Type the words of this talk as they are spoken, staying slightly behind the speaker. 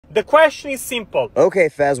The question is simple. Okay,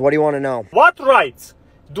 Fez, what do you want to know? What rights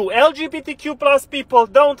do LGBTQ plus people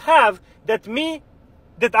don't have that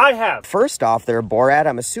I have? First off, there, Borat,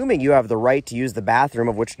 I'm assuming you have the right to use the bathroom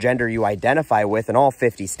of which gender you identify with in all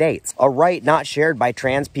 50 states. A right not shared by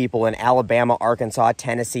trans people in Alabama, Arkansas,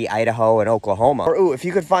 Tennessee, Idaho, and Oklahoma. Or, ooh, if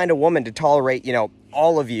you could find a woman to tolerate,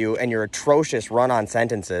 all of you and your atrocious run-on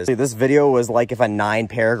sentences. This video was like if a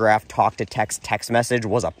 9-paragraph talk-to-text message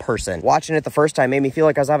was a person. Watching it the first time made me feel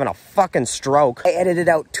like I was having a fucking stroke. I edited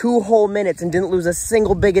out 2 whole minutes and didn't lose a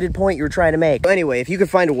single bigoted point you were trying to make. But anyway, if you could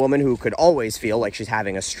find a woman who could always feel like she's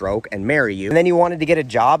having a stroke and marry you, and then you wanted to get a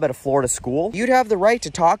job at a Florida school, you'd have the right to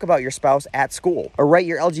talk about your spouse at school, a right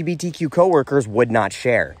your LGBTQ coworkers would not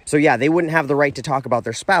share. So yeah, they wouldn't have the right to talk about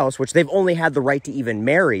their spouse, which they've only had the right to even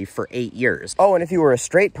marry for 8 years. Oh, and if you were a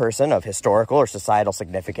straight person of historical or societal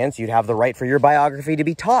significance, you'd have the right for your biography to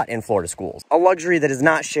be taught in Florida schools, a luxury that is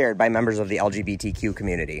not shared by members of the LGBTQ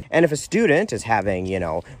community. And if a student is having,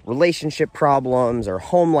 relationship problems or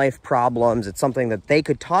home life problems, it's something that they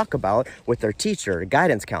could talk about with their teacher or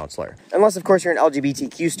guidance counselor. Unless, of course, you're an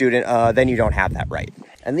LGBTQ student, then you don't have that right.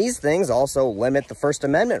 And these things also limit the First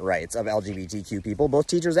Amendment rights of LGBTQ people, both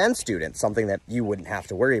teachers and students, something that you wouldn't have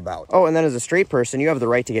to worry about. Oh, and then as a straight person, you have the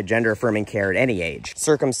right to get gender-affirming care at any age.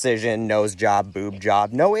 Circumcision, nose job, boob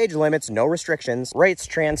job, no age limits, no restrictions, rights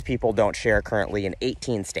trans people don't share currently in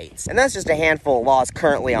 18 states. And that's just a handful of laws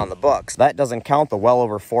currently on the books. That doesn't count the well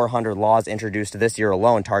over 400 laws introduced this year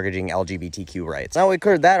alone targeting LGBTQ rights. Now we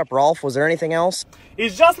cleared that up, Rolf. Was there anything else?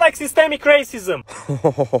 It's just like systemic racism.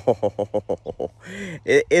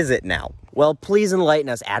 Is it now? Well, please enlighten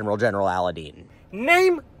us, Admiral General Aladdin.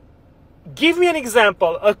 Give me an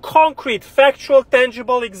example, a concrete, factual,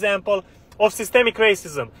 tangible example of systemic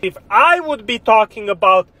racism. If I would be talking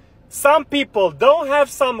about some people don't have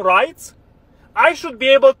some rights, I should be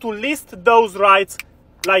able to list those rights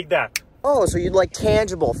like that. Oh, so you'd like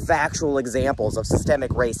tangible, factual examples of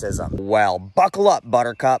systemic racism. Well, buckle up,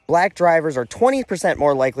 Buttercup. Black drivers are 20%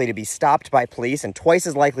 more likely to be stopped by police and twice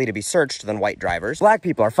as likely to be searched than white drivers. Black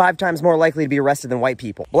people are 5 times more likely to be arrested than white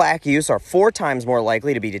people. Black youths are 4 times more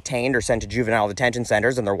likely to be detained or sent to juvenile detention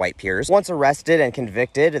centers than their white peers. Once arrested and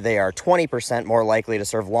convicted, they are 20% more likely to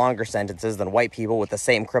serve longer sentences than white people with the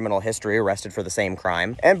same criminal history arrested for the same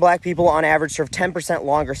crime. And black people on average serve 10%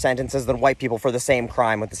 longer sentences than white people for the same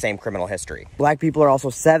crime with the same criminal history. Black people are also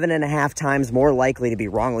 7.5 times more likely to be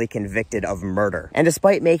wrongly convicted of murder. And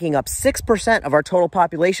despite making up 6% of our total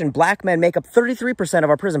population, black men make up 33% of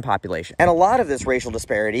our prison population. And a lot of this racial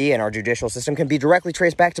disparity in our judicial system can be directly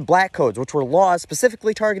traced back to black codes, which were laws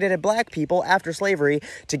specifically targeted at black people after slavery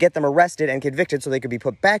to get them arrested and convicted so they could be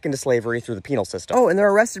put back into slavery through the penal system. Oh, and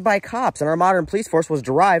they're arrested by cops, and our modern police force was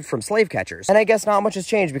derived from slave catchers. And I guess not much has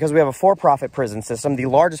changed because we have a for-profit prison system, the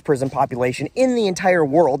largest prison population in the entire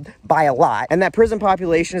world by a lot. And that prison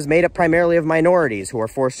population is made up primarily of minorities who are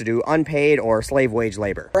forced to do unpaid or slave wage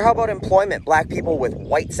labor. Or how about employment? Black people with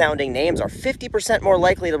white-sounding names are 50% more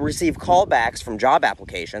likely to receive callbacks from job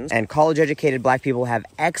applications. And college-educated black people have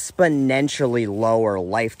exponentially lower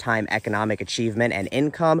lifetime economic achievement and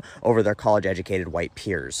income over their college-educated white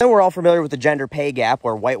peers. And we're all familiar with the gender pay gap,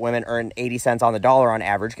 where white women earn 80 cents on the dollar on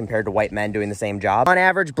average compared to white men doing the same job. On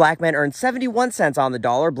average, black men earn 71 cents on the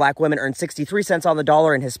dollar, black women earn 63 cents on the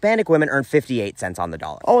dollar, and Hispanic women earn 58 cents on the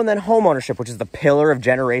dollar. Oh, and then home ownership, which is the pillar of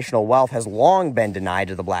generational wealth, has long been denied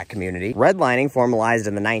to the black community. Redlining, formalized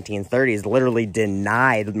in the 1930s, literally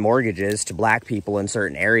denied mortgages to black people in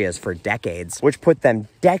certain areas for decades, which put them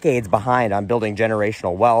decades behind on building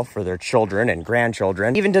generational wealth for their children and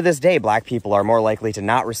grandchildren. Even to this day, black people are more likely to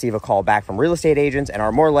not receive a call back from real estate agents and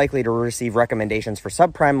are more likely to receive recommendations for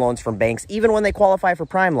subprime loans from banks even when they qualify for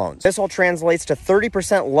prime loans. This all translates to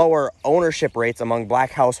 30% lower ownership rates among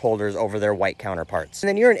black householders over their white counterparts. And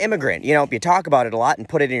then you're an immigrant. You talk about it a lot and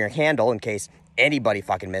put it in your handle in case anybody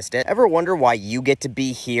fucking missed it. Ever wonder why you get to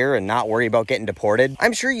be here and not worry about getting deported?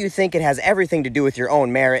 I'm sure you think it has everything to do with your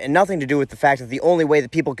own merit and nothing to do with the fact that the only way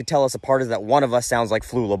that people could tell us apart is that one of us sounds like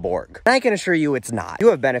Flula Borg. And I can assure you it's not. You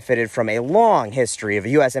have benefited from a long history of a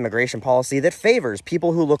U.S. immigration policy that favors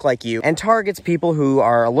people who look like you and targets people who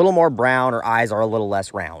are a little more brown or eyes are a little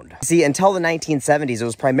less round. See, until the 1970s, it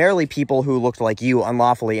was primarily people who looked like you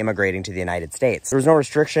unlawfully immigrating to the United States. There was no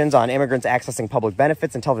restrictions on immigrants accessing public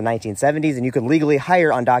benefits until the 1970s, and you could legally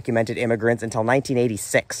hire undocumented immigrants until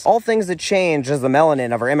 1986. All things that change as the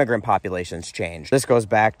melanin of our immigrant populations change. This goes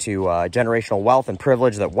back to generational wealth and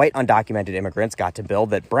privilege that white undocumented immigrants got to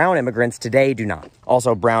build that brown immigrants today do not.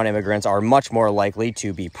 Also, brown immigrants are much more likely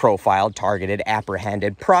to be profiled, targeted,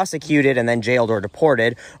 apprehended, prosecuted, and then jailed or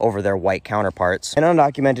deported over their white counterparts. And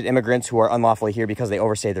undocumented immigrants who are unlawfully here because they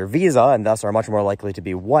overstay their visa and thus are much more likely to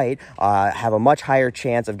be white have a much higher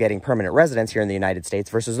chance of getting permanent residence here in the United States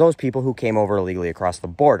versus those people who came over illegally across the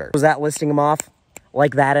border. Was that listing them off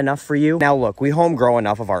like that enough for you? Now look, we home grow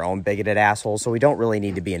enough of our own bigoted assholes, so we don't really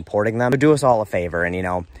need to be importing them. So do us all a favor and, you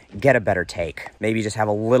know, get a better take. Maybe just have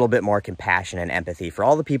a little bit more compassion and empathy for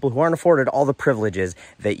all the people who aren't afforded all the privileges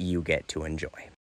that you get to enjoy.